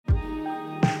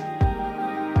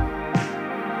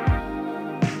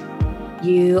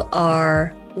You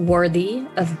are worthy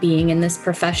of being in this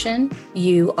profession.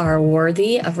 You are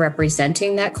worthy of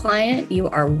representing that client. You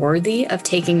are worthy of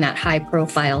taking that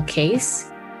high-profile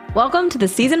case. Welcome to the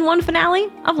season 1 finale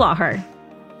of Law Her.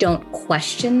 Don't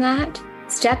question that.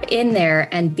 Step in there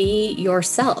and be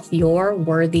yourself, your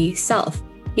worthy self.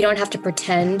 You don't have to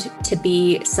pretend to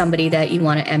be somebody that you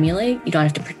want to emulate. You don't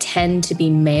have to pretend to be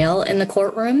male in the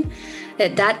courtroom.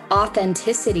 That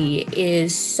authenticity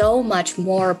is so much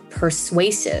more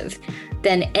persuasive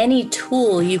than any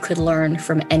tool you could learn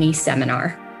from any seminar.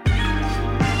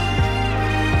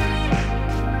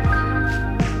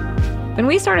 When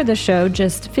we started the show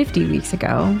just 50 weeks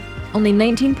ago, only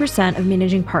 19% of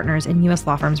managing partners in U.S.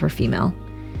 law firms were female.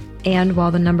 And while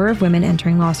the number of women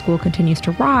entering law school continues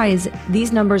to rise,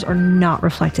 these numbers are not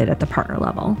reflected at the partner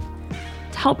level.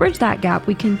 To help bridge that gap,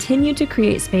 we continue to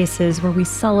create spaces where we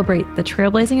celebrate the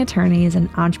trailblazing attorneys and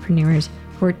entrepreneurs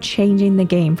who are changing the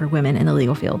game for women in the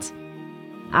legal fields.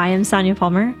 I am Sonia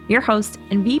Palmer, your host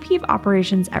and VP of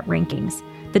Operations at Rankings,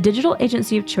 the digital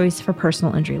agency of choice for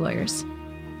personal injury lawyers.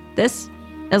 This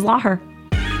is Law Her.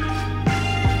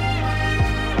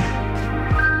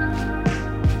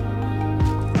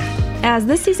 As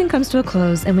this season comes to a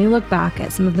close and we look back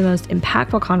at some of the most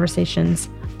impactful conversations,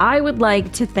 I would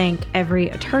like to thank every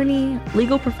attorney,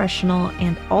 legal professional,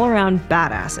 and all-around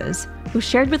badasses who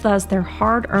shared with us their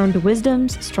hard-earned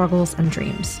wisdoms, struggles, and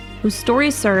dreams, whose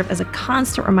stories serve as a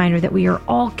constant reminder that we are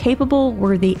all capable,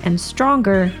 worthy, and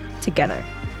stronger together.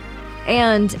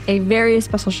 And a very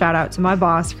special shout out to my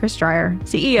boss, Chris Dreyer,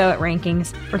 CEO at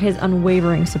Rankings, for his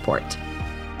unwavering support.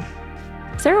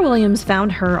 Sarah Williams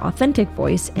found her authentic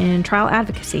voice in trial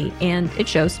advocacy, and it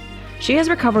shows. She has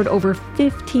recovered over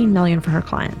 $15 million for her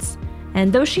clients.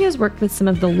 And though she has worked with some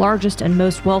of the largest and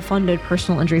most well-funded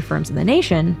personal injury firms in the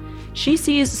nation, she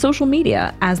sees social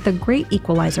media as the great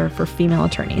equalizer for female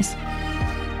attorneys.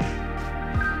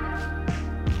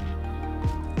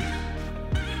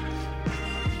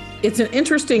 It's an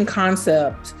interesting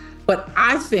concept, but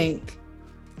I think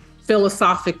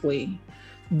philosophically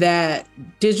that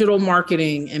digital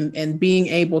marketing and being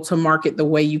able to market the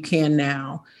way you can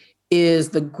now is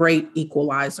the great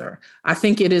equalizer. I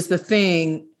think it is the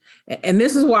thing, and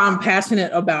this is why I'm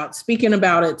passionate about speaking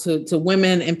about it to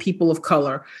women and people of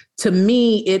color. To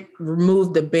me, it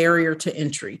removed the barrier to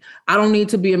entry. I don't need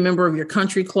to be a member of your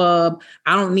country club.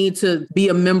 I don't need to be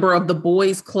a member of the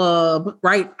boys club,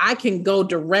 right? I can go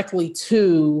directly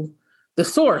to the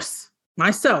source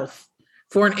myself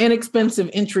for an inexpensive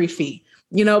entry fee.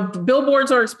 You know, billboards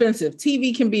are expensive.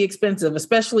 TV can be expensive,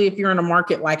 especially if you're in a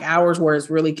market like ours where it's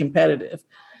really competitive.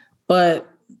 But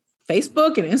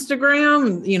Facebook and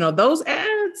Instagram, you know, those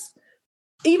ads,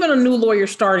 even a new lawyer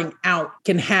starting out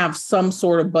can have some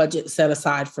sort of budget set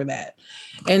aside for that.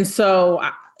 And so,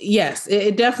 yes,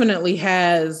 it definitely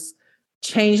has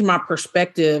changed my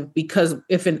perspective, because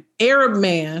if an Arab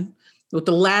man with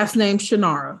the last name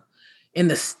Shanara in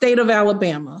the state of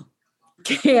Alabama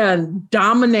can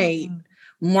dominate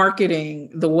marketing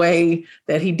the way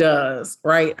that he does,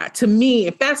 right? To me,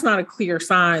 if that's not a clear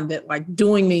sign that like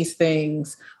doing these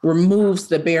things removes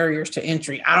the barriers to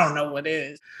entry, I don't know what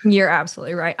is. You're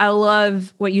absolutely right. I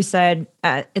love what you said.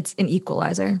 It's an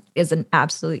equalizer, is an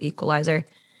absolute equalizer.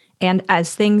 And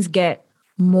as things get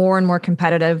more and more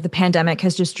competitive, the pandemic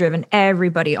has just driven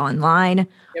everybody online.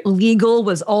 Yep. Legal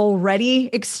was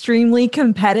already extremely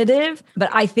competitive,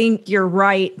 but I think you're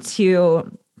right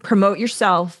to promote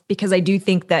yourself, because I do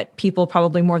think that people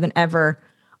probably more than ever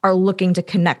are looking to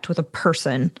connect with a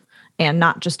person and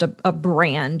not just a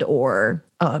brand or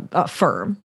a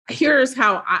firm. Here's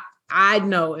how I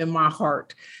know in my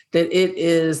heart that it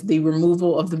is the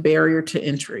removal of the barrier to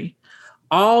entry.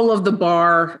 All of the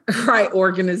bar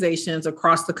organizations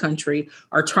across the country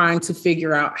are trying to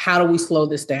figure out, how do we slow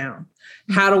this down?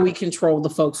 How do we control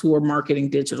the folks who are marketing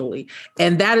digitally?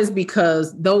 And that is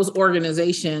because those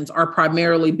organizations are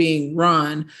primarily being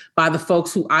run by the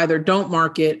folks who either don't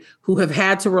market, who have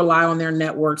had to rely on their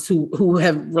networks, who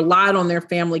have relied on their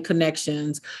family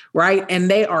connections, right? And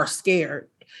they are scared.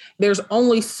 There's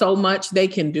only so much they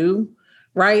can do,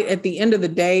 right? At the end of the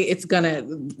day,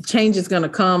 change is gonna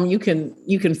come. You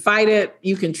can fight it.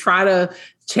 You can try to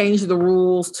change the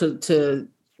rules to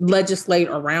legislate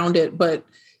around it, but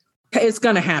it's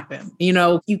going to happen. You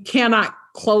know, you cannot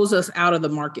close us out of the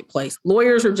marketplace.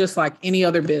 Lawyers are just like any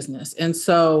other business. And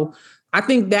so I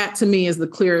think that to me is the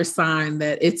clearest sign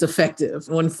that it's effective.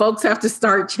 When folks have to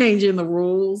start changing the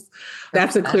rules,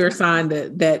 that's a clear sign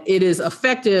that it is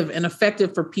effective, and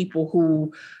effective for people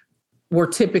who were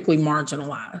typically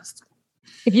marginalized.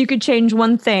 If you could change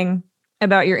one thing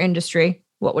about your industry,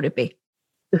 what would it be?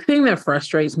 The thing that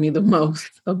frustrates me the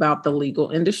most about the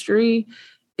legal industry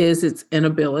is its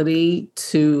inability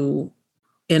to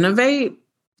innovate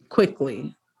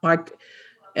quickly. Like,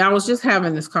 I was just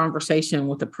having this conversation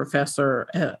with a professor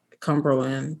at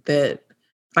Cumberland that,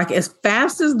 like, as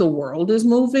fast as the world is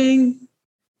moving,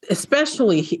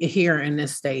 especially here in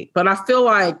this state, but I feel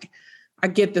like I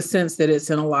get the sense that it's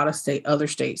in a lot of other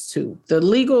states too. The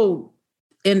legal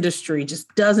industry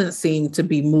just doesn't seem to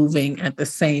be moving at the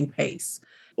same pace.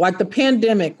 Like the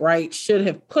pandemic, right, should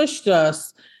have pushed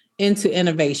us into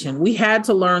innovation. We had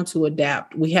to learn to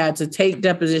adapt. We had to take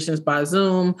depositions by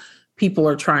Zoom. People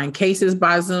are trying cases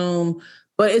by Zoom.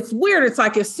 But it's weird. It's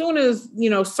like as soon as,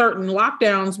 certain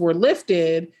lockdowns were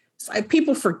lifted, it's like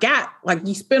people forgot, like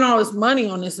you spent all this money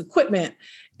on this equipment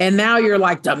and now you're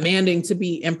like demanding to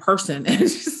be in person.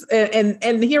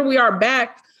 And here we are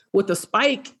back with a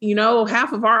spike,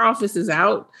 half of our office is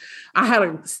out. I had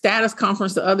a status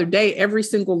conference the other day. Every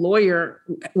single lawyer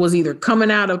was either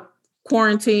coming out of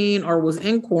quarantine or was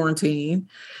in quarantine,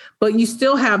 but you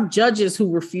still have judges who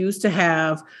refuse to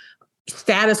have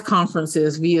status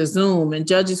conferences via Zoom, and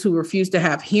judges who refuse to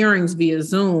have hearings via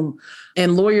Zoom,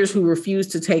 and lawyers who refuse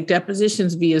to take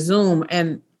depositions via Zoom,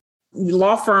 and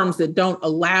law firms that don't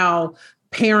allow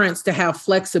parents to have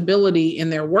flexibility in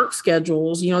their work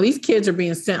schedules. These kids are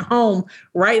being sent home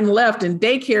right and left, and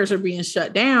daycares are being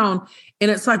shut down.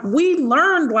 And it's like, we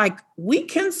learned, like, we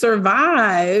can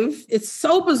survive. It's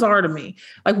so bizarre to me.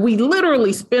 Like, we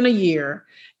literally spent a year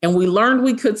and we learned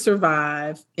we could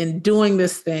survive in doing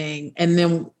this thing. And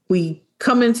then we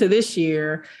come into this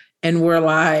year and we're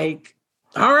like,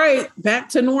 all right, back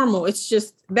to normal. It's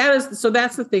just, that's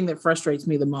the thing that frustrates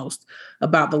me the most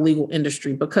about the legal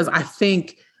industry, because I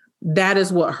think that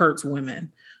is what hurts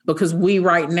women, because we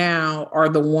right now are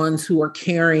the ones who are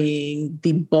carrying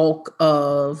the bulk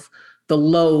of the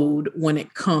load when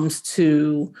it comes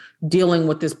to dealing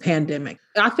with this pandemic.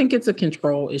 I think it's a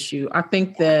control issue. I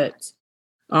think that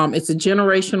it's a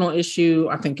generational issue.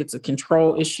 I think it's a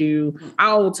control issue.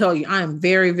 I will tell you, I am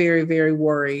very, very, very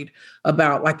worried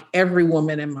about like every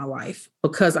woman in my life,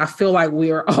 because I feel like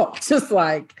we are all just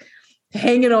like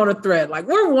hanging on a thread. Like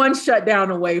we're one shutdown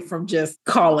away from just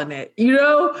calling it,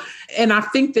 And I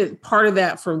think that part of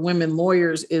that for women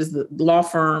lawyers is the law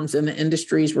firms and the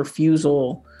industry's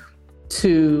refusal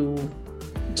to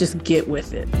just get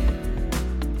with it.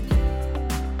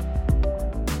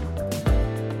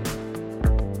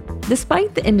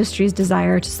 Despite the industry's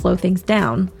desire to slow things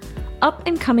down,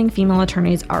 up-and-coming female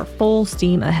attorneys are full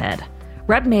steam ahead.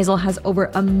 Reb Maisel has over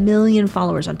 1 million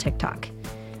followers on TikTok.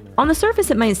 On the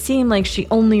surface, it might seem like she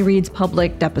only reads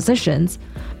public depositions,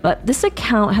 but this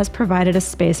account has provided a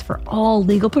space for all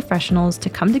legal professionals to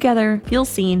come together, feel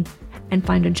seen, and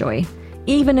find a joy,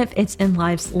 even if it's in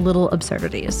life's little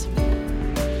absurdities.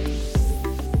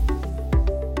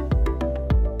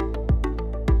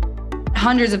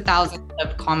 Hundreds of thousands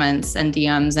of comments and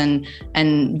DMs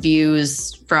and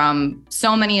views from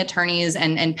so many attorneys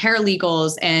and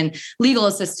paralegals and legal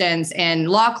assistants and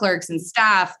law clerks and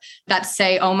staff that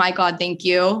say, oh my God, thank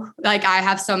you. Like I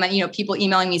have so many, people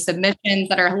emailing me submissions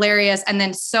that are hilarious. And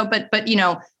then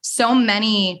so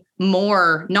many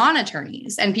more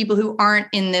non-attorneys and people who aren't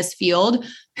in this field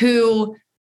who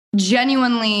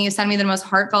genuinely send me the most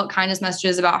heartfelt kindness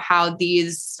messages about how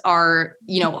these are,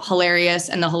 hilarious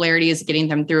and the hilarity is getting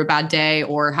them through a bad day,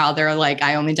 or how they're like,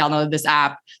 I only downloaded this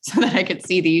app so that I could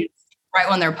see these right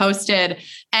when they're posted.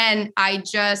 And I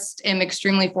just am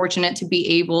extremely fortunate to be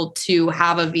able to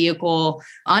have a vehicle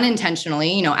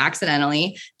unintentionally,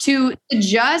 accidentally, to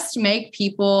just make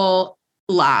people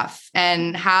laugh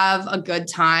and have a good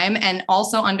time, and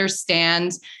also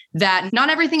understand that not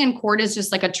everything in court is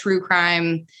just like a true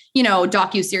crime,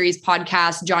 docuseries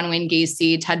podcast, John Wayne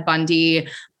Gacy, Ted Bundy.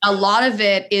 A lot of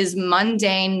it is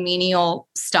mundane, menial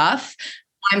stuff.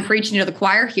 I'm preaching to the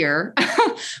choir here,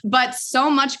 but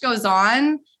so much goes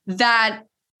on that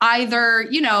either,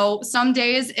 some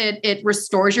days it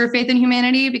restores your faith in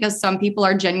humanity because some people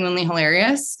are genuinely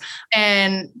hilarious,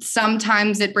 and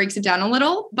sometimes it breaks it down a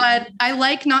little, but I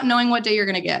like not knowing what day you're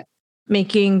going to get.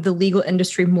 Making the legal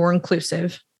industry more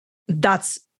inclusive.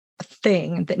 That's a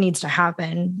thing that needs to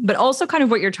happen. But also kind of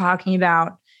what you're talking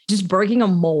about, just breaking a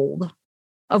mold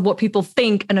of what people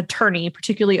think an attorney,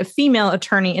 particularly a female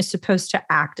attorney, is supposed to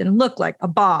act and look like. A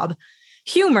bob.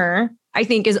 Humor, I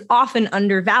think, is often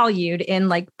undervalued in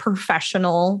like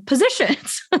professional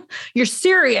positions. You're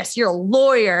serious, you're a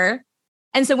lawyer.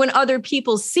 And so when other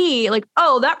people see like,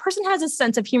 oh, that person has a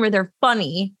sense of humor, they're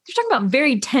funny. You're talking about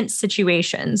very tense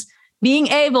situations. Being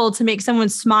able to make someone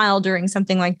smile during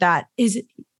something like that is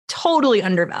totally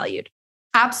undervalued.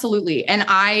 Absolutely. And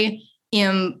I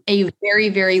am a very,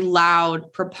 very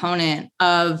loud proponent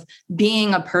of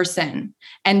being a person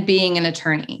and being an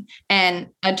attorney. And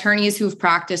attorneys who've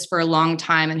practiced for a long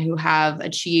time and who have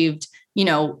achieved,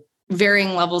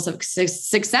 varying levels of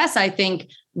success, I think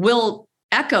will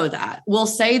echo that. Will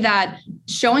say that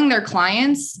showing their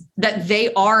clients that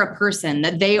they are a person,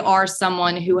 that they are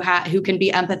someone who can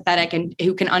be empathetic and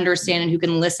who can understand and who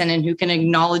can listen and who can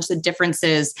acknowledge the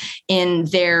differences in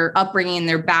their upbringing and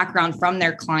their background from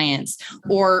their clients,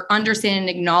 or understand and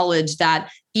acknowledge that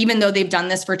even though they've done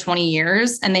this for 20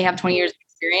 years and they have 20 years of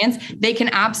experience, they can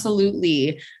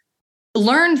absolutely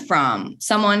learn from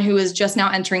someone who is just now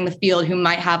entering the field, who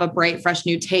might have a bright, fresh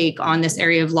new take on this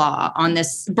area of law, on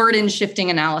this burden shifting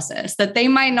analysis that they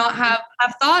might not have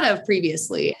thought of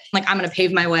previously. Like, I'm going to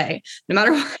pave my way no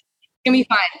matter what, it's going to be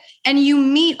fine. And you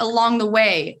meet along the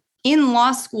way in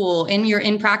law school,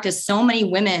 in practice, so many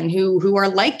women who are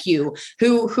like you,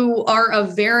 who are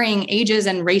of varying ages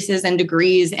and races and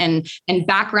degrees and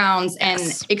backgrounds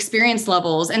and experience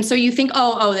levels. And so you think,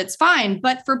 oh, that's fine.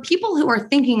 But for people who are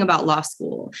thinking about law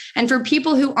school, and for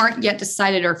people who aren't yet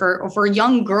decided, or for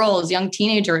young girls, young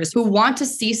teenagers who want to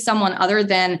see someone other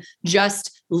than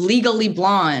just Legally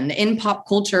Blonde in pop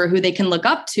culture who they can look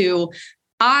up to,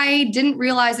 I didn't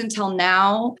realize until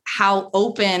now how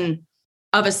open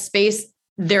of a space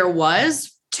there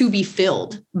was to be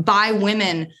filled by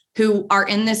women who are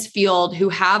in this field, who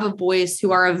have a voice,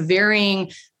 who are of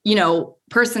varying,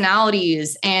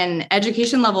 personalities and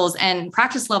education levels and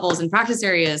practice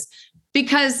areas.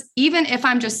 Because even if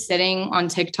I'm just sitting on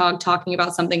TikTok talking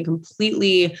about something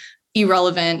completely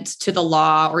irrelevant to the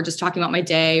law, or just talking about my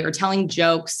day or telling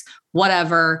jokes,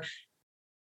 whatever,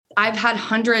 I've had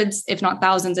hundreds, if not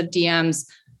thousands, of DMs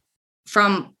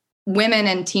from women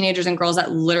and teenagers and girls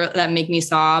that make me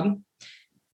sob,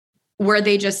 where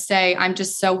they just say, I'm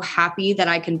just so happy that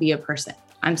I can be a person.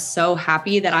 I'm so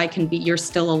happy that you're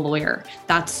still a lawyer.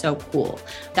 That's so cool.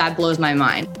 That blows my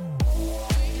mind.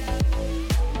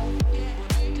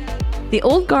 The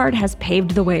old guard has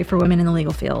paved the way for women in the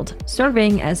legal field,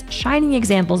 serving as shining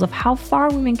examples of how far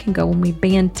women can go when we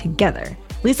band together.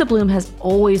 Lisa Bloom has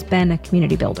always been a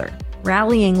community builder,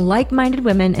 rallying like-minded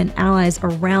women and allies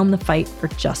around the fight for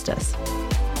justice.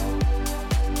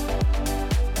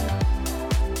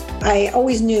 I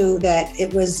always knew that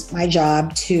it was my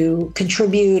job to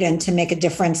contribute and to make a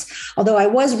difference, although I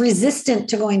was resistant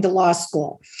to going to law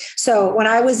school. So when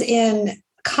I was in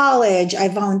college, I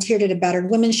volunteered at a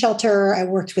battered women's shelter. I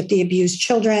worked with the abused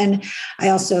children. I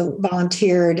also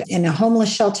volunteered in a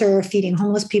homeless shelter, feeding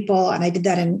homeless people. And I did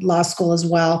that in law school as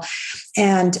well.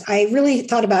 And I really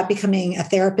thought about becoming a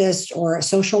therapist or a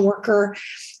social worker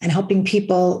and helping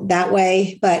people that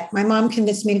way. But my mom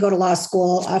convinced me to go to law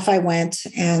school. Off I went.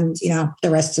 And, the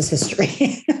rest is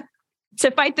history. To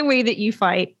fight the way that you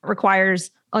fight requires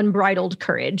unbridled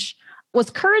courage. Was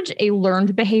courage a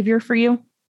learned behavior for you?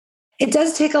 It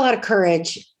does take a lot of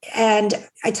courage. And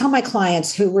I tell my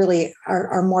clients who really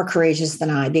are more courageous than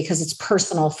I, because it's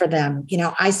personal for them.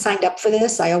 I signed up for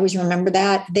this. I always remember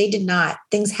that. They did not.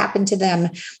 Things happened to them.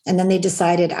 And then they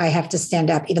decided I have to stand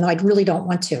up, even though I really don't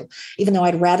want to, even though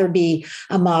I'd rather be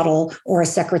a model or a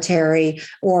secretary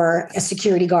or a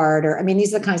security guard.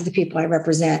 These are the kinds of people I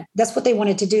represent. That's what they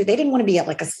wanted to do. They didn't want to be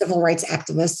like a civil rights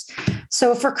activist.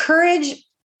 So for courage,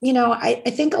 I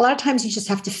think a lot of times you just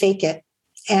have to fake it.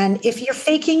 And if you're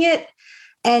faking it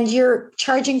and you're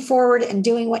charging forward and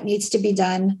doing what needs to be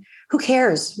done, who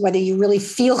cares whether you really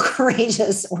feel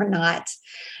courageous or not?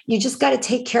 You just got to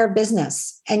take care of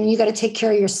business, and you got to take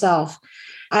care of yourself.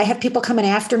 I have people coming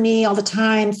after me all the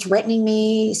time, threatening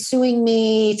me, suing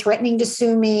me, threatening to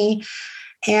sue me.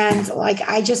 And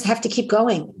I just have to keep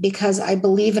going because I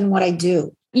believe in what I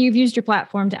do. You've used your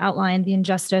platform to outline the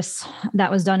injustice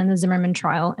that was done in the Zimmerman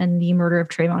trial and the murder of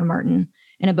Trayvon Martin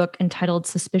in a book entitled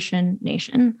Suspicion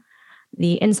Nation,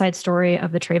 the inside story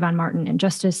of the Trayvon Martin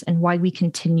injustice and why we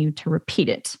continue to repeat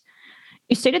it.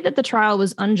 You stated that the trial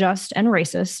was unjust and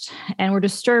racist, and were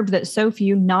disturbed that so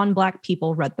few non-Black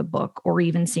people read the book or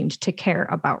even seemed to care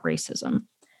about racism.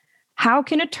 How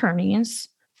can attorneys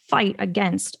fight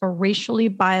against a racially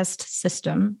biased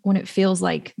system when it feels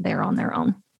like they're on their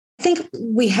own? I think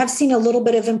we have seen a little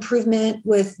bit of improvement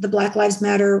with the Black Lives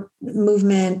Matter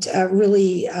movement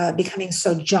really becoming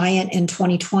so giant in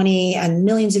 2020 and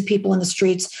millions of people in the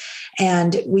streets.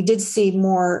 And we did see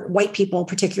more white people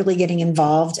particularly getting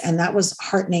involved. And that was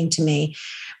heartening to me.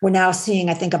 We're now seeing,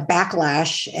 I think, a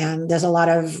backlash, and there's a lot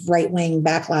of right-wing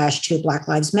backlash to Black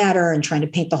Lives Matter and trying to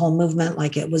paint the whole movement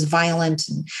like it was violent.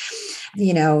 And,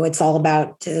 it's all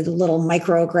about little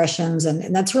microaggressions.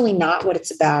 And that's really not what it's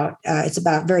about. It's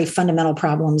about very fundamental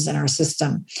problems in our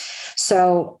system.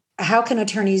 So how can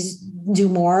attorneys do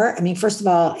more? I mean, first of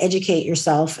all, educate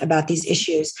yourself about these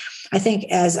issues. I think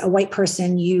as a white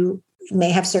person, you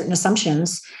may have certain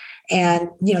assumptions, and,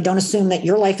 don't assume that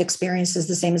your life experience is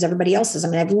the same as everybody else's. I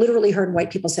mean, I've literally heard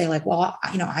white people say like, well,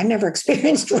 I never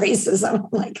experienced racism. I'm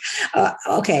like,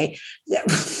 okay.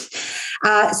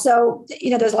 So,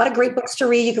 there's a lot of great books to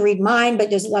read. You can read mine, but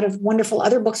there's a lot of wonderful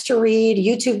other books to read,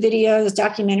 YouTube videos,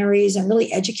 documentaries, and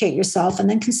really educate yourself. And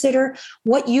then consider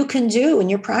what you can do in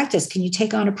your practice. Can you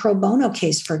take on a pro bono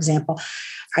case, for example?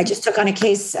 I just took on a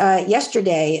case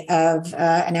yesterday of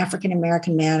an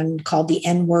African-American man called the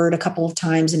N-word a couple of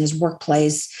times in his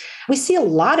workplace. We see a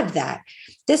lot of that.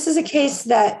 This is a case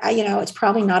that, it's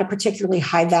probably not a particularly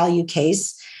high value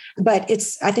case, but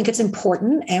I think it's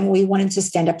important, and we wanted to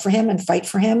stand up for him and fight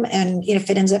for him. And if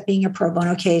it ends up being a pro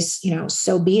bono case,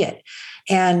 so be it.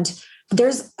 And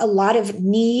there's a lot of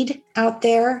need out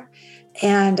there.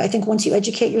 And I think once you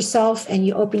educate yourself and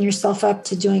you open yourself up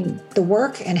to doing the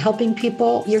work and helping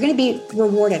people, you're going to be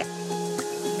rewarded.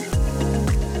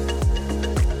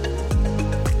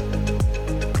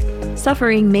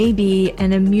 Suffering may be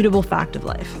an immutable fact of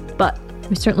life, but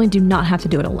we certainly do not have to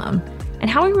do it alone. And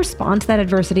how we respond to that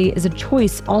adversity is a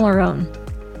choice all our own.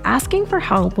 Asking for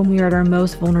help when we are at our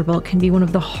most vulnerable can be one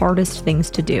of the hardest things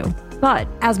to do. But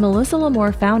as Melissa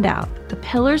Lamore found out, the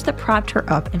pillars that propped her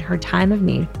up in her time of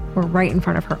need were right in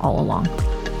front of her all along.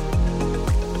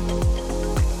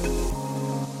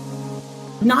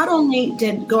 Not only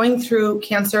did going through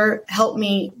cancer help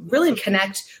me really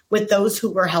connect with those who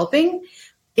were helping,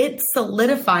 it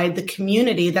solidified the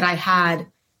community that I had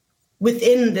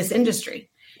within this industry.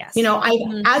 Yes.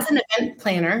 As an event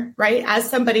planner, right, as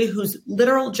somebody whose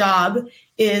literal job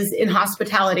is in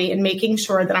hospitality and making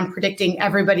sure that I'm predicting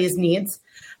everybody's needs,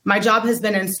 my job has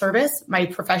been in service. My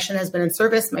profession has been in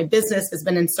service. My business has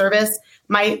been in service,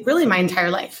 my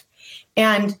entire life.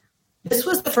 And this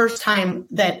was the first time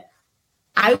that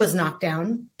I was knocked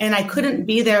down and I couldn't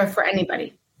be there for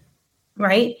anybody,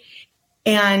 right?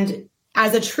 And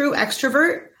as a true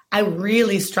extrovert, I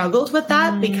really struggled with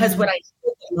that because what I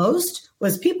did the most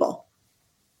was people,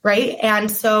 right?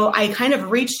 And so I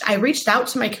reached out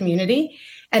to my community,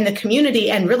 and the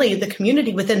community, and really the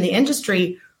community within the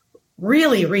industry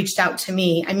really reached out to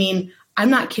me. I mean, I'm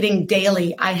not kidding.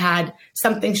 Daily, I had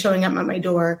something showing up at my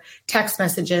door, text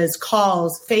messages,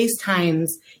 calls,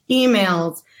 FaceTimes,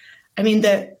 emails. I mean,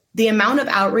 the amount of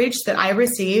outreach that I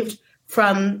received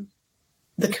from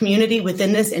the community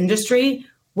within this industry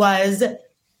was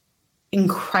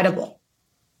incredible,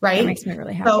 right? That makes me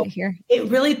really happy to hear. It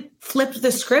really flipped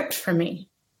the script for me,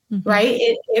 right?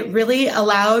 It really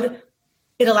allowed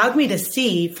me to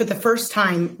see for the first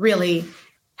time, really,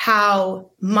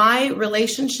 how my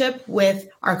relationship with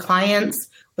our clients,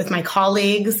 with my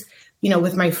colleagues,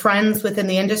 with my friends within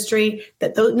the industry,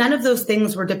 that none of those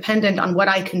things were dependent on what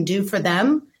I can do for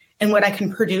them and what I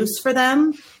can produce for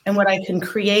them and what I can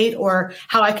create or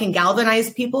how I can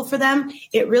galvanize people for them.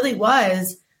 It really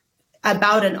was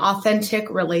about an authentic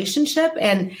relationship.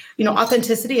 And,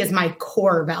 authenticity is my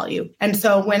core value. And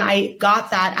so when I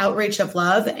got that outreach of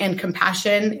love and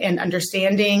compassion and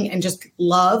understanding and just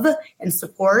love and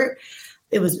support,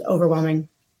 it was overwhelming.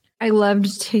 I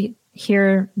loved to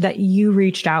hear that you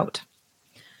reached out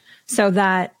so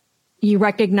that you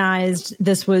recognized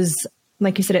this was,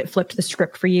 like you said, it flipped the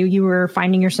script for you. You were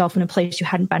finding yourself in a place you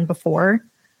hadn't been before.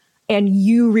 And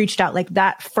you reached out, like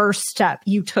that first step,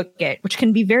 you took it, which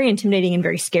can be very intimidating and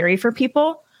very scary for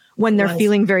people when they're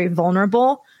feeling very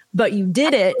vulnerable, but you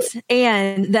did it.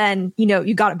 And then,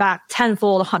 you got it back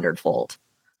tenfold, 100-fold.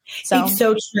 So it's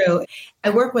so true. I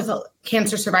work with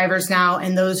cancer survivors now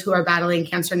and those who are battling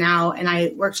cancer now. And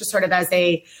I work just sort of as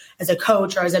a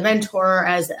coach or as a mentor,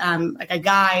 as like a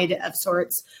guide of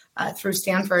sorts through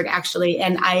Stanford, actually.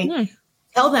 And I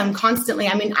tell them constantly,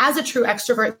 I mean, as a true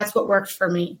extrovert, that's what worked for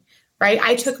me. Right.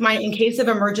 I took my in case of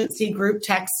emergency group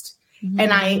text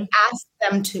and I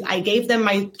gave them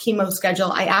my chemo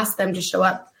schedule. I asked them to show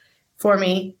up for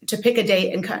me, to pick a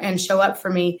date and show up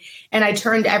for me. And I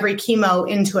turned every chemo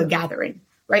into a gathering,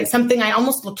 right? Something I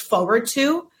almost looked forward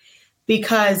to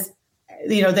because,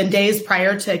 the days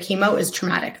prior to chemo is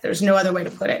traumatic. There's no other way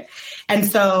to put it.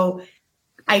 And so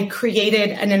I created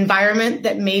an environment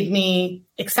that made me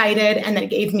excited and that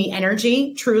gave me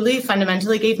energy, truly,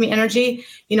 fundamentally gave me energy.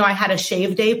 I had a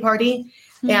shave day party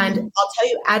and I'll tell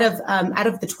you, out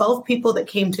of the 12 people that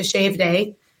came to shave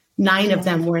day, 9 of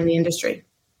them were in the industry.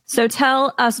 So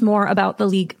tell us more about the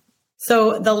League.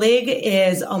 So the League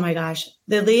is,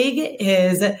 the League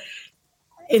is an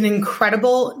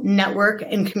incredible network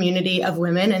and community of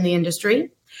women in the industry.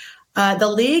 The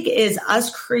League is us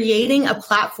creating a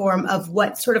platform of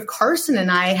what sort of Carson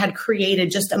and I had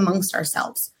created just amongst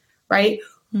ourselves, right?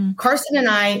 Carson and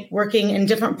I, working in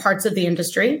different parts of the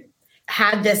industry,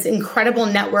 had this incredible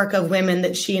network of women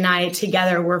that she and I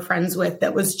together were friends with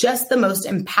that was just the most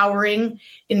empowering,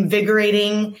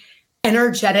 invigorating,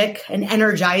 energetic, and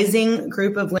energizing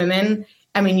group of women,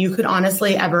 I mean, you could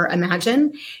honestly ever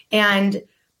imagine. And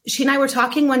she and I were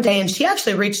talking one day, and she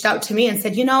actually reached out to me and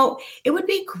said, it would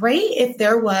be great if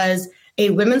there was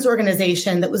a women's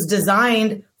organization that was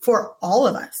designed for all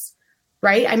of us,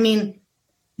 right? I mean,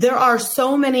 there are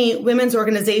so many women's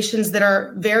organizations that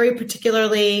are very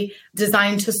particularly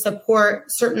designed to support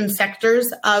certain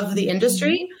sectors of the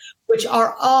industry, which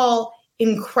are all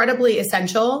incredibly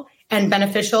essential and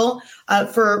beneficial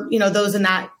for those in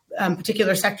that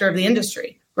particular sector of the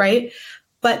industry, right?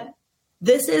 But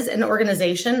this is an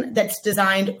organization that's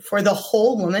designed for the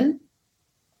whole woman,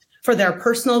 for their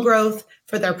personal growth,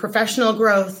 for their professional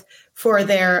growth, for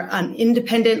their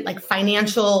independent, like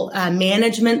financial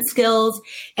management skills,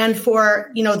 and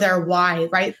for, their why,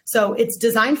 right? So it's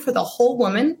designed for the whole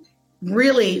woman,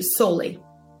 really solely.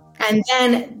 And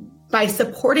then by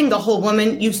supporting the whole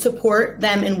woman, you support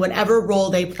them in whatever role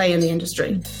they play in the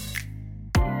industry.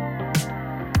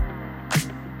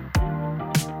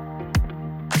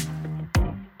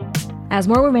 As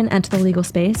more women enter the legal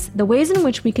space, the ways in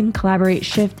which we can collaborate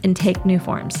shift and take new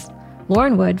forms.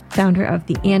 Lauren Wood, founder of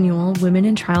the annual Women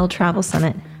in Trial Travel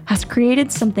Summit, has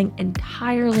created something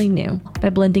entirely new by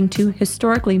blending two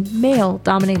historically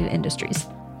male-dominated industries,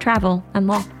 travel and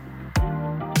law.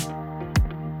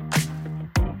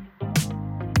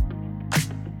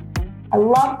 I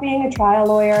love being a trial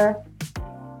lawyer,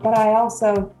 but I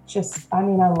also I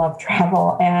love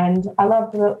travel, and I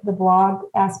love the blog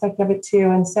aspect of it too.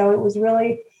 And so it was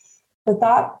really, the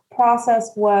thought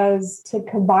process was to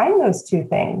combine those two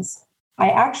things.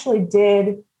 I actually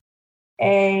did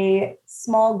a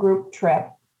small group trip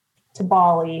to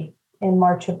Bali in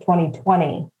March of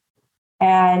 2020.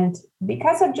 And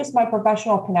because of just my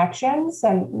professional connections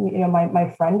and my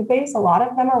friend base, a lot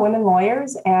of them are women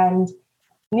lawyers, and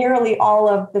nearly all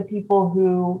of the people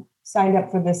who signed up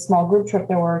for this small group trip,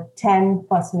 there were 10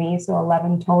 plus me, so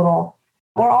 11 total,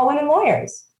 were all women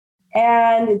lawyers.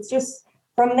 And it's just,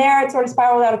 from there, it sort of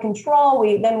spiraled out of control.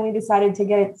 We decided to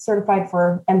get it certified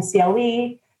for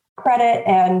MCLE credit.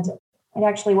 And it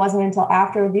actually wasn't until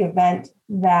after the event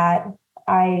that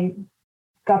I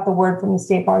got the word from the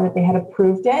State Bar that they had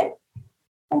approved it.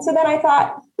 And so then I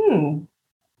thought,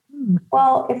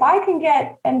 well, if I can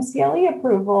get MCLE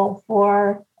approval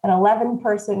for an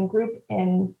 11-person group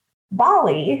in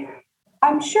Bali,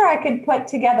 I'm sure I could put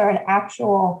together an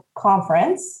actual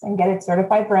conference and get it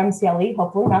certified for MCLE,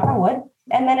 hopefully, knock on wood.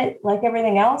 And then it, like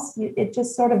everything else, it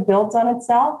just sort of builds on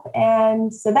itself.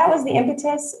 And so that was the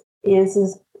impetus. This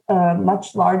is a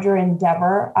much larger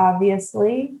endeavor,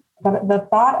 obviously. But the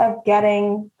thought of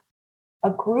getting a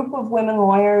group of women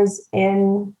lawyers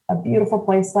in a beautiful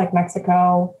place like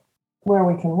Mexico, where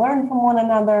we can learn from one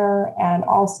another and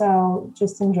also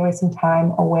just enjoy some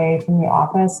time away from the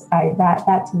office,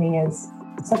 that to me is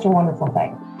such a wonderful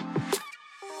thing.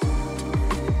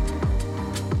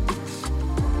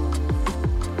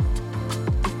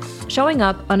 Showing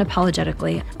up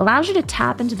unapologetically allows you to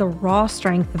tap into the raw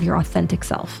strength of your authentic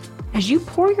self. As you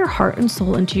pour your heart and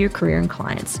soul into your career and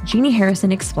clients, Jeannie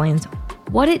Harrison explains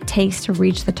what it takes to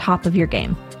reach the top of your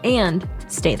game and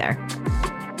stay there.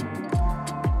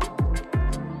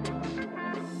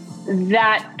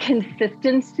 That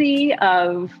consistency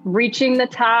of reaching the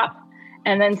top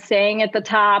and then staying at the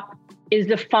top is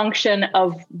a function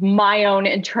of my own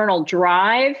internal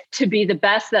drive to be the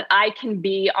best that I can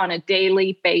be on a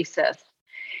daily basis.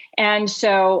 And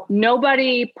so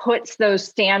nobody puts those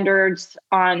standards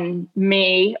on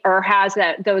me or has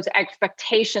those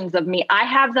expectations of me. I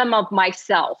have them of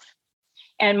myself.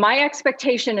 And my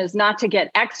expectation is not to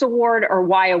get X award or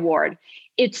Y award.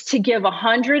 It's to give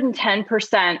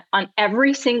 110% on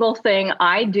every single thing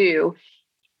I do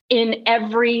in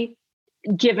every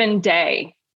given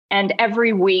day and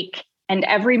every week and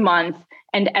every month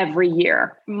and every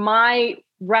year. My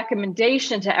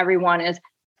recommendation to everyone is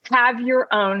have your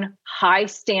own high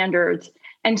standards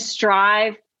and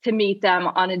strive to meet them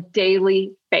on a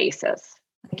daily basis.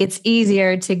 It's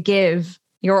easier to give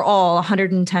your all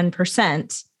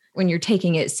 110% when you're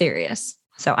taking it serious.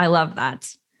 So I love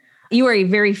that. You are a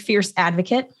very fierce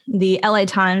advocate. The LA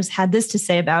Times had this to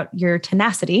say about your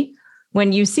tenacity.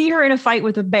 When you see her in a fight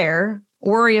with a bear,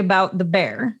 worry about the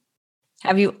bear.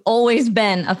 Have you always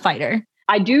been a fighter?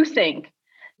 I do think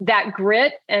that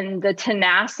grit and the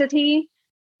tenacity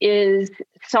is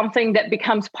something that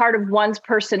becomes part of one's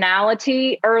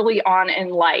personality early on in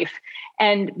life.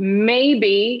 And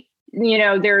maybe,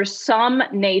 there's some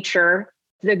nature,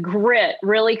 the grit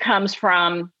really comes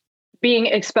from being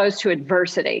exposed to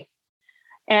adversity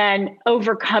and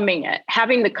overcoming it,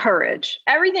 having the courage.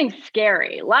 Everything's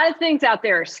scary. A lot of things out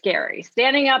there are scary.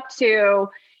 Standing up to,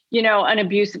 an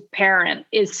abusive parent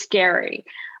is scary.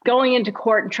 Going into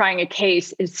court and trying a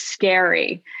case is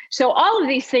scary. So all of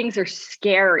these things are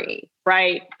scary,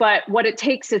 right? But what it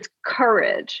takes is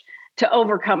courage to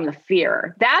overcome the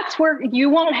fear. That's where you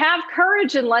won't have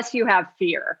courage unless you have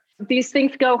fear. These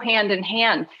things go hand in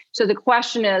hand. So the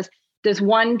question is, does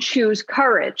one choose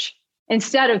courage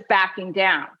instead of backing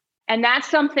down? And that's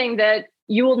something that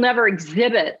you will never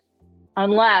exhibit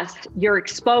unless you're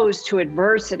exposed to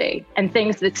adversity and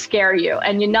things that scare you,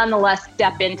 and you nonetheless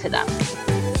step into them.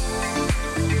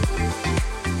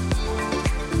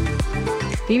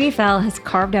 Phoebe Fell has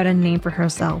carved out a name for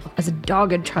herself as a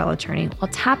dogged trial attorney while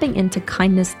tapping into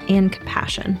kindness and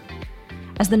compassion.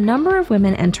 As the number of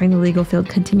women entering the legal field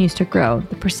continues to grow,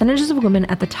 the percentages of women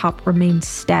at the top remain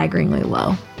staggeringly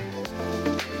low.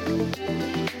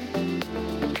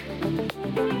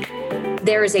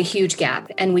 There is a huge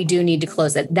gap, and we do need to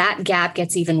close it. That gap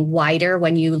gets even wider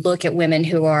when you look at women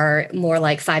who are more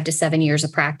like 5 to 7 years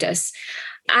of practice.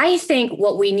 I think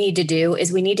what we need to do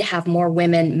is we need to have more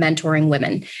women mentoring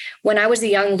women. When I was a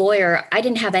young lawyer, I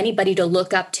didn't have anybody to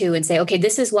look up to and say, okay,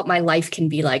 this is what my life can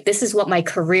be like. This is what my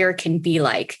career can be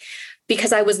like,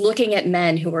 because I was looking at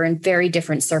men who were in very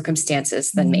different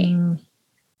circumstances than me.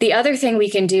 The other thing we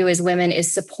can do as women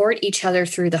is support each other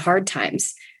through the hard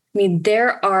times. I mean,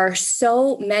 there are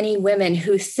so many women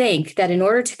who think that in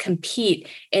order to compete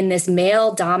in this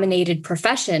male-dominated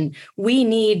profession, we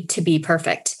need to be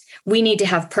perfect. We need to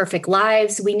have perfect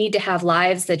lives. We need to have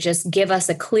lives that just give us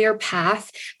a clear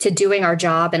path to doing our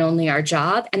job and only our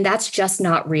job. And that's just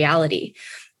not reality.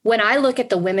 When I look at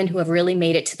the women who have really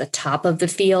made it to the top of the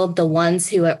field, the ones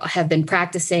who have been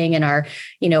practicing and are,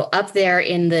 up there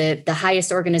in the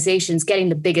highest organizations, getting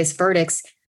the biggest verdicts,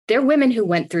 they're women who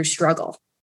went through struggle,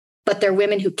 but they're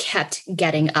women who kept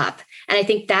getting up. And I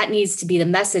think that needs to be the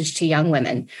message to young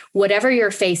women. Whatever you're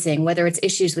facing, whether it's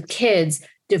issues with kids,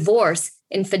 divorce,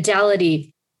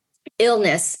 infidelity,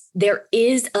 illness, there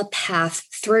is a path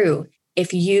through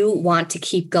if you want to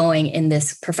keep going in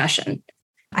this profession.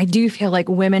 I do feel like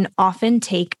women often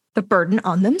take the burden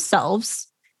on themselves.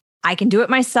 I can do it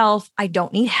myself. I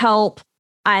don't need help.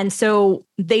 And so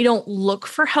they don't look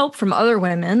for help from other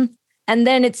women. And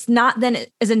then it's not then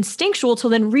as instinctual to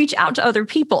then reach out to other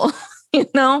people,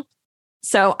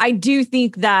 So I do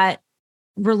think that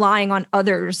relying on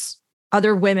others,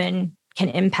 other women can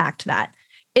impact that.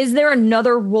 Is there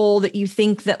another role that you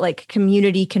think that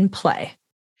community can play?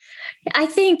 I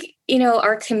think,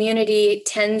 our community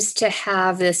tends to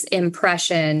have this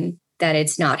impression that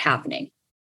it's not happening,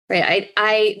 right?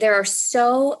 There are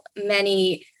so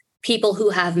many people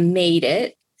who have made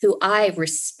it, who I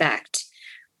respect.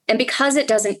 And because it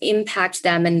doesn't impact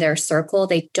them in their circle,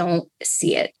 they don't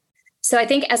see it. So I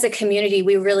think as a community,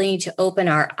 we really need to open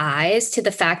our eyes to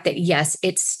the fact that, yes,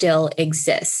 it still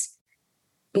exists.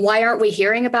 Why aren't we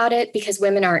hearing about it? Because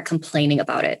women aren't complaining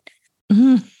about it.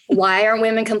 Mm-hmm. Why aren't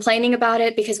women complaining about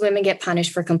it? Because women get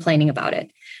punished for complaining about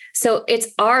it. So it's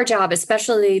our job,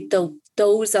 especially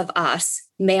those of us,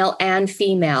 male and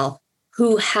female,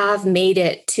 who have made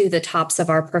it to the tops of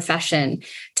our profession,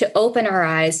 to open our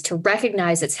eyes, to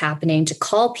recognize it's happening, to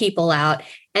call people out,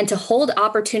 and to hold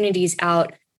opportunities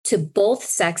out to both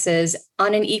sexes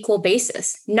on an equal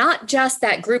basis. Not just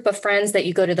that group of friends that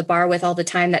you go to the bar with all the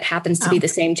time that happens to be the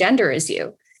same gender as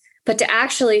you, but to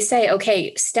actually say,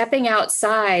 okay, stepping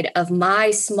outside of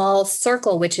my small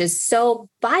circle, which is so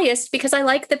biased because I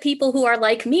like the people who are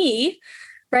like me,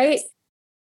 right?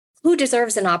 Who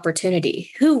deserves an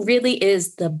opportunity? Who really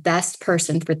is the best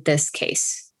person for this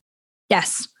case?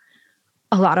 Yes.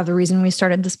 A lot of the reason we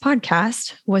started this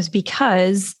podcast was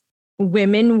because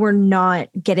women were not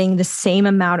getting the same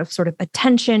amount of sort of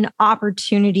attention,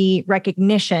 opportunity,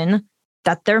 recognition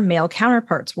that their male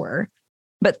counterparts were.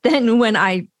 But then when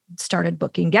I started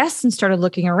booking guests and started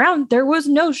looking around, there was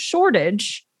no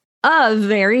shortage of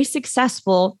very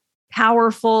successful,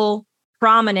 powerful,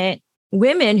 prominent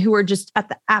women who are just at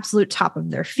the absolute top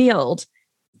of their field.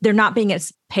 They're not being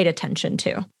as paid attention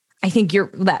to. I think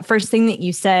that first thing that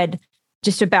you said,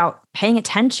 just about paying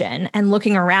attention and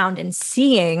looking around and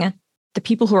seeing the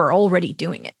people who are already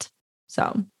doing it.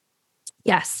 So,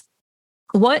 yes.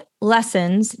 What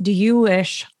lessons do you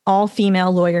wish all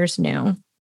female lawyers knew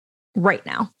right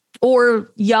now, or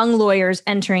young lawyers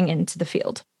entering into the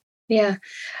field? Yeah.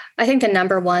 I think the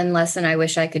number one lesson I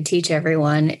wish I could teach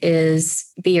everyone is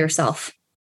be yourself.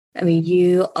 I mean,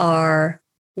 you are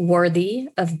worthy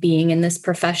of being in this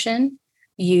profession.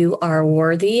 You are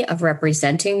worthy of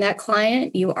representing that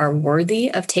client. You are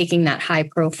worthy of taking that high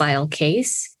profile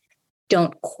case.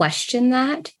 Don't question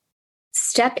that.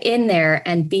 Step in there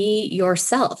and be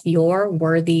yourself, your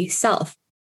worthy self.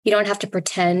 You don't have to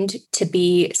pretend to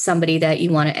be somebody that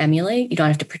you want to emulate. You don't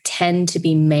have to pretend to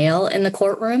be male in the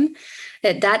courtroom.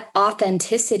 That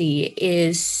authenticity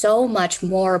is so much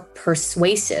more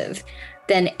persuasive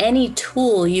than any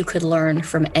tool you could learn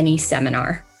from any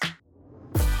seminar.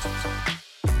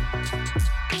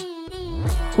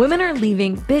 Women are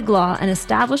leaving big law and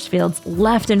established fields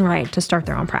left and right to start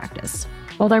their own practice.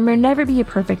 While there may never be a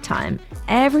perfect time,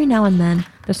 every now and then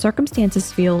the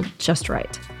circumstances feel just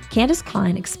right. Candace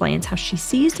Klein explains how she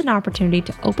seized an opportunity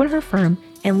to open her firm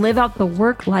and live out the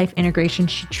work-life integration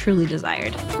she truly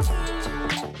desired.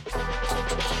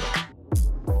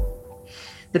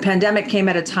 The pandemic came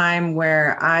at a time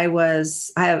where I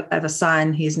have a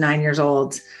son, he's 9 years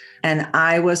old, and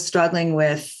I was struggling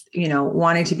with,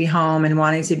 wanting to be home and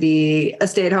wanting to be a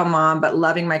stay-at-home mom, but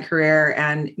loving my career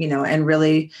and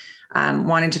really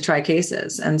wanting to try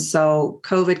cases. And so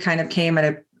COVID kind of came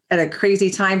at a crazy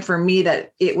time for me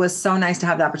that it was so nice to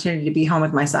have the opportunity to be home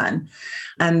with my son.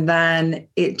 And then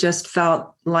it just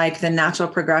felt like the natural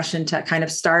progression to kind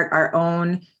of start our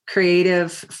own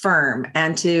creative firm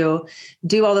and to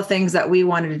do all the things that we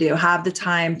wanted to do, have the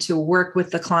time to work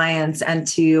with the clients and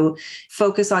to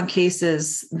focus on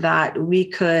cases that we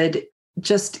could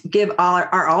just give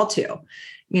our all to,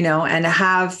 and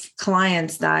have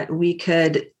clients that we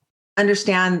could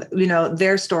understand,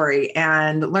 their story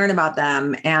and learn about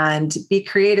them and be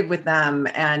creative with them.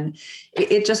 And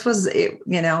it just was,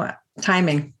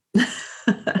 timing.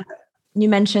 You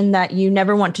mentioned that you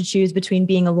never want to choose between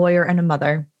being a lawyer and a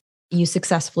mother. You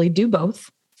successfully do both.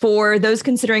 For those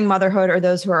considering motherhood or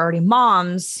those who are already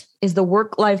moms, is the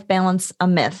work-life balance a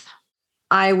myth?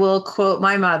 I will quote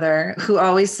my mother, who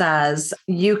always says,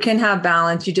 you can have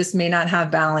balance, you just may not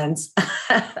have balance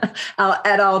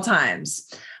at all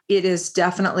times. It is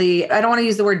definitely, I don't want to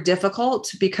use the word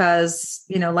difficult because,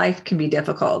 life can be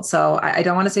difficult. So I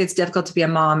don't want to say it's difficult to be a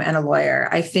mom and a lawyer.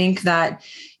 I think that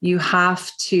you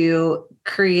have to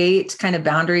create kind of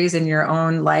boundaries in your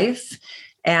own life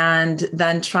and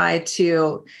then try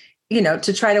to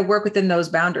try to work within those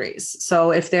boundaries.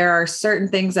 So if there are certain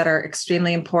things that are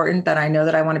extremely important that I know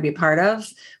that I want to be part of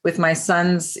with my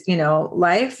son's,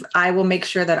 life, I will make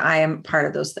sure that I am part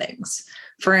of those things.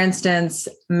 For instance,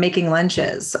 making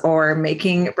lunches or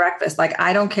making breakfast. Like,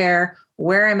 I don't care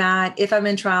where I'm at, if I'm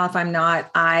in trial, if I'm not,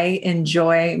 I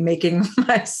enjoy making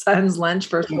my son's lunch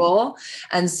for school.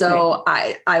 And so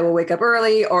I will wake up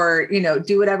early or,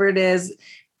 do whatever it is,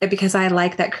 because I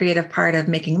like that creative part of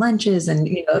making lunches and,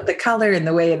 the color and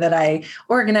the way that I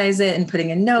organize it and putting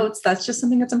in notes. That's just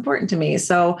something that's important to me.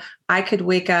 So I could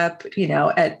wake up,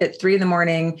 at 3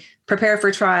 a.m, prepare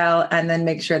for trial, and then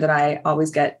make sure that I always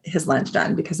get his lunch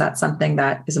done because that's something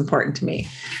that is important to me.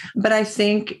 But I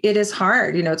think it is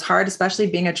hard. It's hard, especially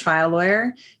being a trial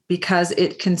lawyer, because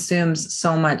it consumes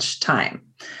so much time.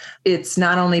 It's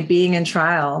not only being in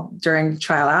trial during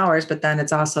trial hours, but then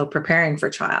it's also preparing for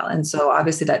trial. And so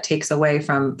obviously that takes away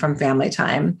from family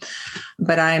time.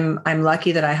 But I'm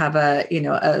lucky that I have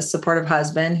a supportive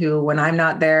husband who, when I'm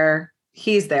not there,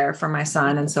 he's there for my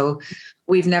son. And so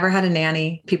we've never had a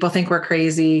nanny. People think we're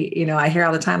crazy. I hear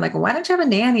all the time, like, well, why don't you have a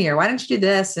nanny? Or why don't you do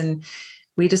this? And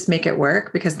we just make it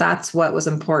work because that's what was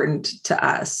important to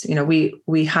us.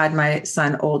 We had my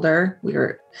son older.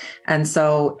 And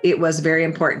so it was very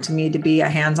important to me to be a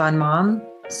hands-on mom.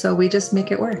 So we just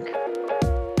make it work.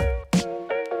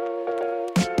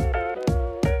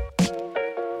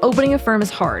 Opening a firm is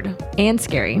hard and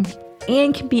scary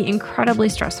and can be incredibly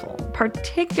stressful,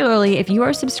 particularly if you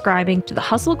are subscribing to the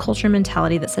hustle culture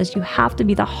mentality that says you have to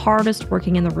be the hardest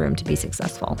working in the room to be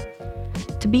successful.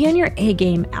 To be on your A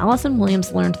game, Allison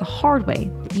Williams learned the hard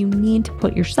way that you need to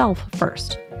put yourself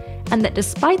first, and that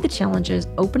despite the challenges,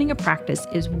 opening a practice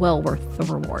is well worth the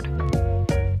reward.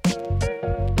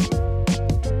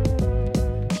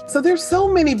 So there's so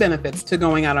many benefits to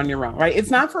going out on your own, right?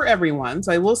 It's not for everyone,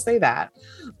 so I will say that.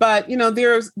 But,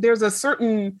 there's a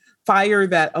certain fire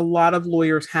that a lot of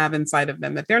lawyers have inside of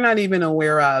them that they're not even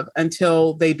aware of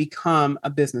until they become a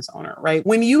business owner, right?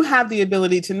 When you have the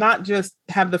ability to not just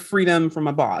have the freedom from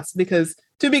a boss, because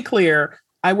to be clear,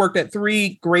 I worked at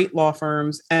 3 great law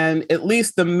firms, and at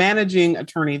least the managing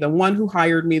attorney, the one who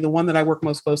hired me, the one that I work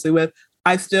most closely with,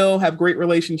 I still have great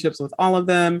relationships with all of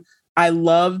them. I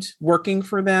loved working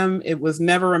for them. It was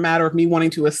never a matter of me wanting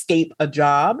to escape a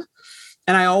job.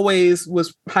 And I always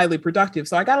was highly productive.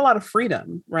 So I got a lot of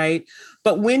freedom, right?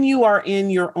 But when you are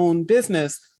in your own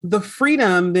business, the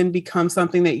freedom then becomes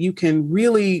something that you can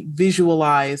really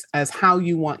visualize as how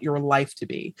you want your life to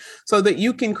be, so that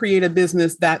you can create a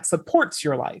business that supports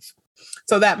your life.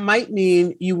 So that might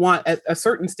mean you want at a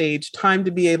certain stage time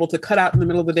to be able to cut out in the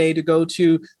middle of the day to go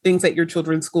to things at your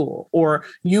children's school, or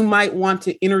you might want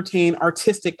to entertain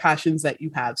artistic passions that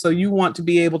you have. So you want to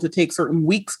be able to take certain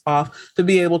weeks off to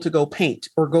be able to go paint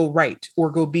or go write or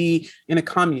go be in a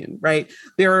commune, right?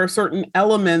 There are certain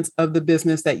elements of the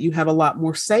business that you have a lot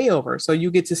more say over. So you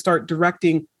get to start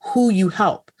directing who you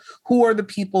help. Who are the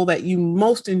people that you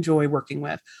most enjoy working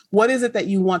with? What is it that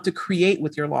you want to create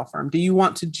with your law firm? Do you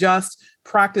want to just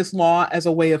practice law as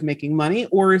a way of making money,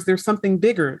 or is there something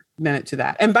bigger than it to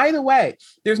that? And by the way,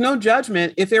 there's no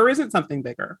judgment if there isn't something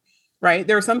bigger, right?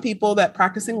 There are some people that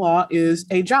practicing law is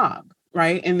a job,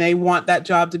 right? And they want that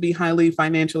job to be highly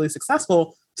financially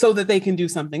successful so that they can do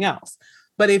something else.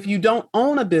 But if you don't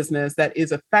own a business that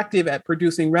is effective at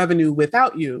producing revenue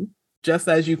without you, just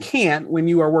as you can't when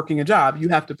you are working a job, you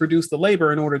have to produce the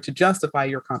labor in order to justify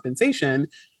your compensation,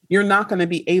 you're not going to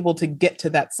be able to get to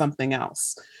that something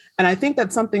else. And I think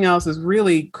that something else is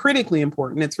really critically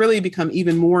important. It's really become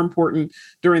even more important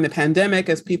during the pandemic,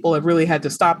 as people have really had to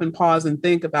stop and pause and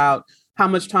think about how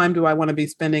much time do I want to be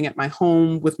spending at my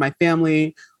home with my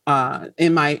family,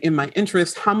 in my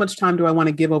interests? How much time do I want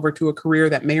to give over to a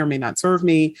career that may or may not serve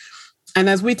me? And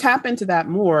as we tap into that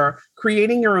more,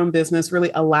 creating your own business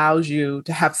really allows you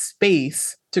to have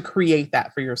space to create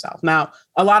that for yourself. Now,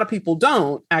 a lot of people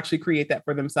don't actually create that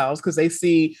for themselves because they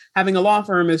see having a law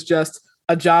firm as just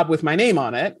a job with my name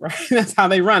on it, right? That's how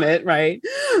they run it, right?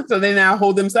 So they now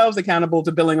hold themselves accountable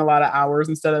to billing a lot of hours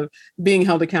instead of being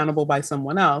held accountable by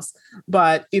someone else.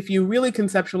 But if you really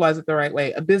conceptualize it the right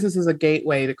way, a business is a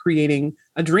gateway to creating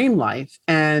a dream life.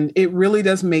 And it really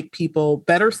does make people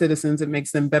better citizens. It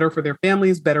makes them better for their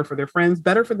families, better for their friends,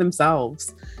 better for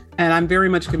themselves. And I'm very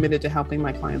much committed to helping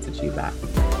my clients achieve that.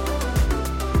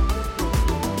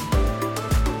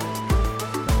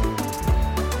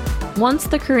 Once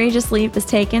the courageous leap is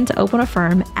taken to open a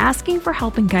firm, asking for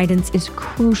help and guidance is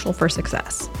crucial for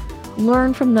success.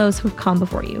 Learn from those who've come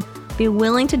before you. Be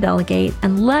willing to delegate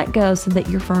and let go so that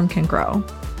your firm can grow.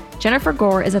 Jennifer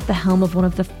Gore is at the helm of one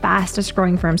of the fastest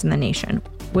growing firms in the nation,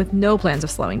 with no plans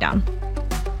of slowing down.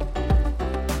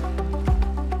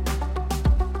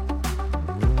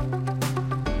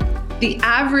 The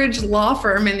average law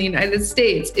firm in the United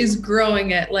States is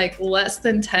growing at like less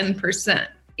than 10%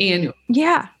 annually.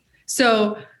 Yeah.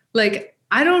 So like,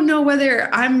 I don't know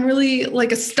whether I'm really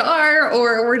like a star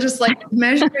or we're just like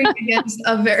measuring against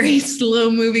a very slow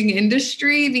moving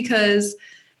industry, because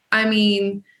I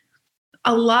mean,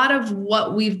 a lot of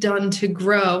what we've done to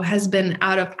grow has been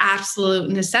out of absolute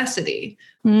necessity.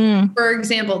 For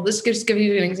example, let's just give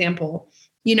you an example.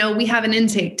 You know, we have an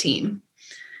intake team.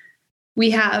 We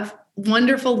have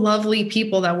wonderful, lovely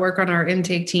people that work on our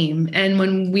intake team. And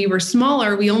when we were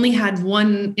smaller, we only had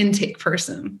one intake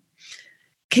person.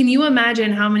 Can you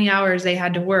imagine how many hours they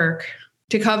had to work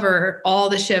to cover all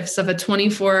the shifts of a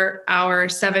 24-hour,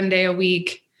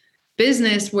 7-day-a-week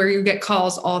business where you get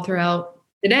calls all throughout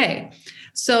the day?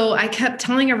 So I kept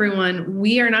telling everyone,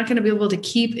 we are not going to be able to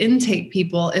keep intake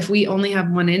people if we only have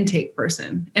one intake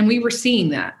person. And we were seeing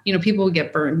that, you know, people would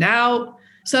get burned out.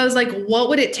 So I was like, what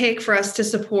would it take for us to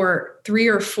support 3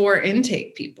 or 4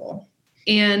 intake people?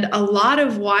 And a lot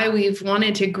of why we've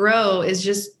wanted to grow is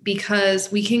just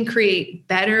because we can create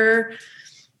better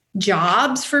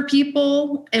jobs for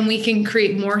people and we can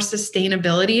create more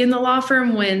sustainability in the law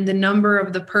firm when the number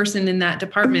of the person in that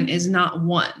department is not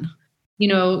one. You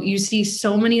know, you see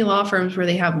so many law firms where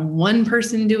they have one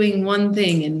person doing one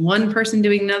thing and one person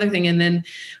doing another thing, and then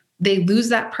they lose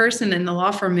that person and the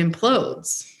law firm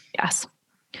implodes. Yes.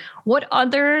 What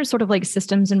other sort of like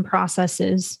systems and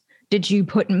processes did you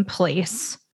put in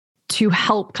place to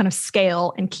help kind of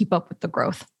scale and keep up with the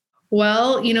growth?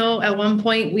 Well, you know, at one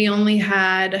point we only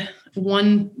had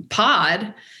one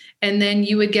pod, and then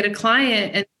you would get a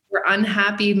client and we're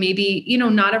unhappy. Maybe, you know,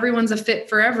 not everyone's a fit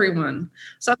for everyone.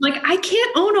 So I'm like, I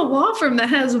can't own a law firm that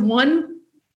has one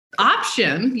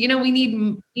option. You know, we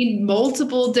need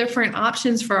multiple different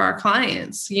options for our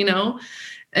clients, you know?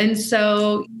 And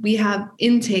so we have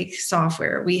intake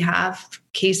software, we have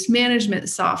case management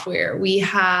software, we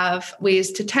have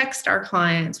ways to text our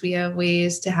clients, we have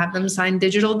ways to have them sign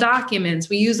digital documents.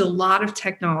 We use a lot of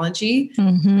technology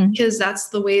because that's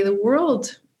the way the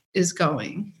world is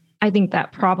going. I think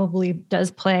that probably does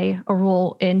play a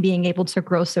role in being able to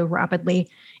grow so rapidly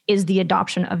is the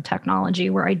adoption of technology,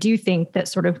 where I do think that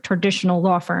sort of traditional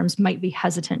law firms might be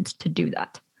hesitant to do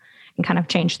that and kind of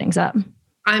change things up.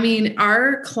 I mean,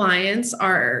 our clients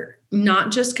are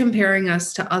not just comparing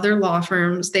us to other law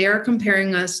firms, they are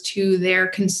comparing us to their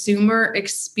consumer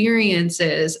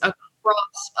experiences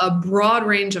across a broad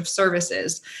range of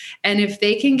services. And if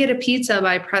they can get a pizza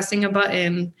by pressing a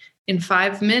button in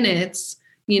 5 minutes,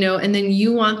 and then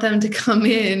you want them to come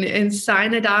in and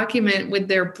sign a document with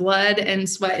their blood and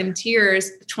sweat and tears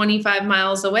 25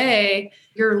 miles away,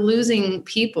 you're losing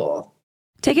people.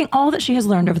 Taking all that she has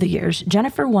learned over the years,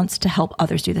 Jennifer wants to help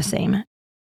others do the same.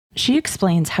 She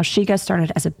explains how she got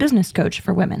started as a business coach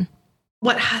for women.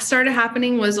 What started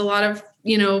happening was a lot of,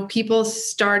 people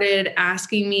started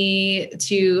asking me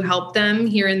to help them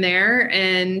here and there.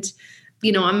 And,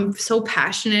 I'm so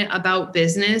passionate about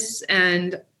business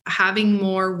and having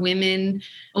more women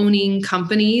owning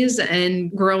companies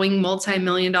and growing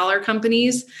multi-million-dollar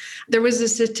companies. There was a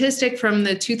statistic from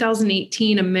the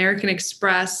 2018 American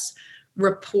Express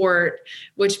report,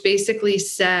 which basically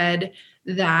said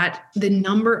that the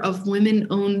number of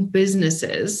women-owned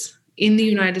businesses in the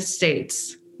United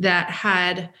States that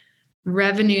had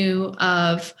revenue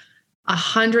of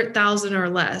 100,000 or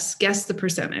less, guess the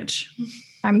percentage.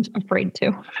 I'm afraid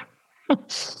to.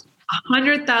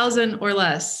 100,000 or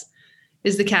less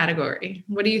is the category.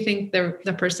 What do you think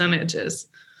the percentage is?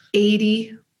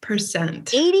 80%.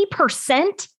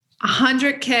 80%?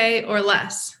 100K or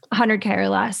less. 100K or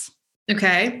less.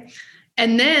 Okay.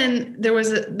 And then there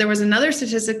was another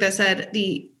statistic that said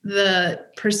the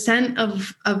percent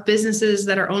of businesses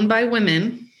that are owned by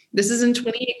women, this is in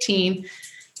 2018,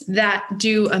 that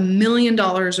do $1 million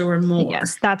or more.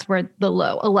 Yes, that's where the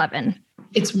low, 11.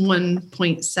 It's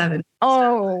 1.7.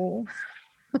 Oh.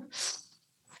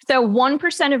 So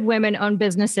 1% of women own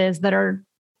businesses that are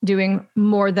doing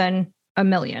more than $1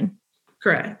 million.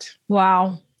 Correct.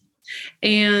 Wow.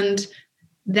 And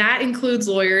that includes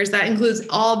lawyers. That includes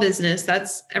all business.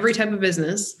 That's every type of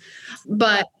business.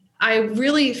 But I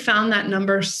really found that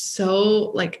number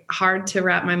so hard to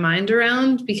wrap my mind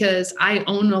around, because I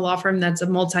own a law firm that's a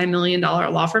multi-million-dollar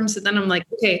law firm. So then I'm like,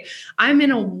 okay, I'm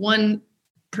in a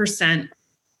 1%.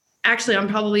 Actually, I'm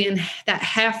probably in that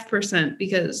 0.5%,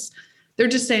 because they're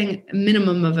just saying a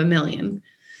minimum of $1 million.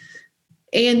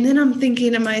 And then I'm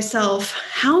thinking to myself,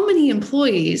 how many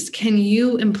employees can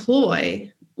you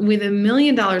employ with $1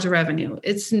 million of revenue?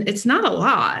 It's not a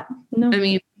lot. No. I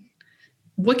mean,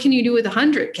 what can you do with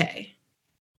 100K?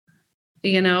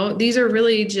 These are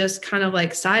really just kind of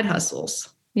like side hustles.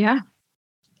 Yeah.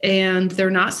 And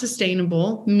they're not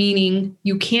sustainable, meaning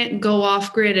you can't go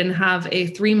off grid and have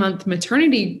a 3-month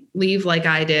maternity leave like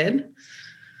I did,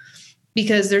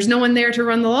 because there's no one there to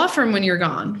run the law firm when you're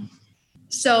gone.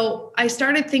 So I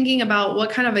started thinking about what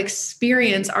kind of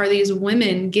experience are these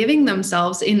women giving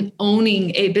themselves in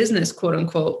owning a business, quote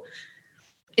unquote.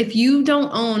 If you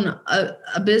don't own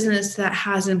a business that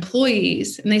has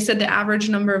employees, and they said the average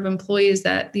number of employees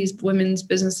that these women's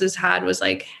businesses had was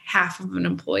like half of an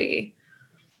employee.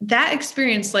 That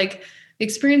experience,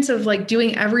 experience of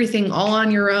doing everything all on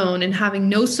your own and having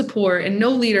no support and no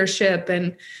leadership.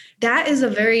 And that is a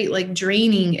very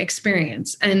draining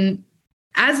experience. And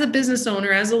as a business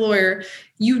owner, as a lawyer,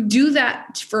 you do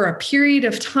that for a period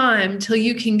of time till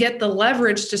you can get the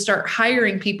leverage to start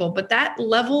hiring people. But that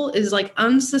level is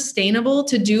unsustainable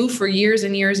to do for years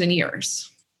and years and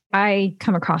years. I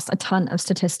come across a ton of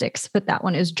statistics, but that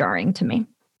one is jarring to me.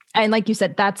 And like you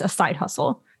said, that's a side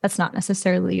hustle. That's not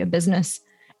necessarily a business.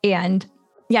 And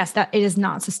yes, that it is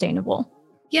not sustainable.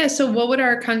 Yeah. So what would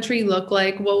our country look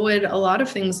like? What would a lot of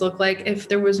things look like if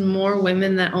there was more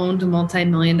women that owned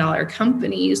multi-million-dollar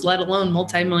companies, let alone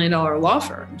multi-million-dollar law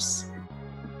firms?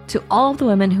 To all of the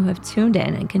women who have tuned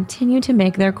in and continue to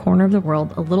make their corner of the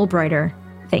world a little brighter,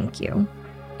 thank you.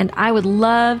 And I would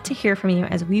love to hear from you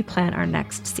as we plan our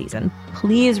next season.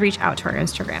 Please reach out to our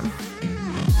Instagram.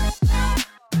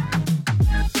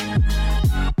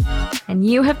 And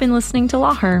you have been listening to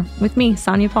Law Her with me,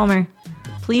 Sonia Palmer.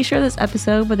 Please share this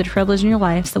episode with a trailblazer in your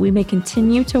life so we may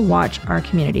continue to watch our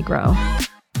community grow.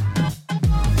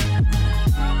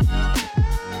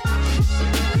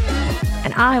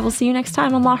 And I will see you next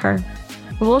time on Law Her,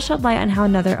 where we'll shed light on how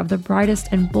another of the brightest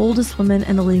and boldest women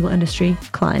in the legal industry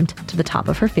climbed to the top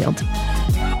of her field.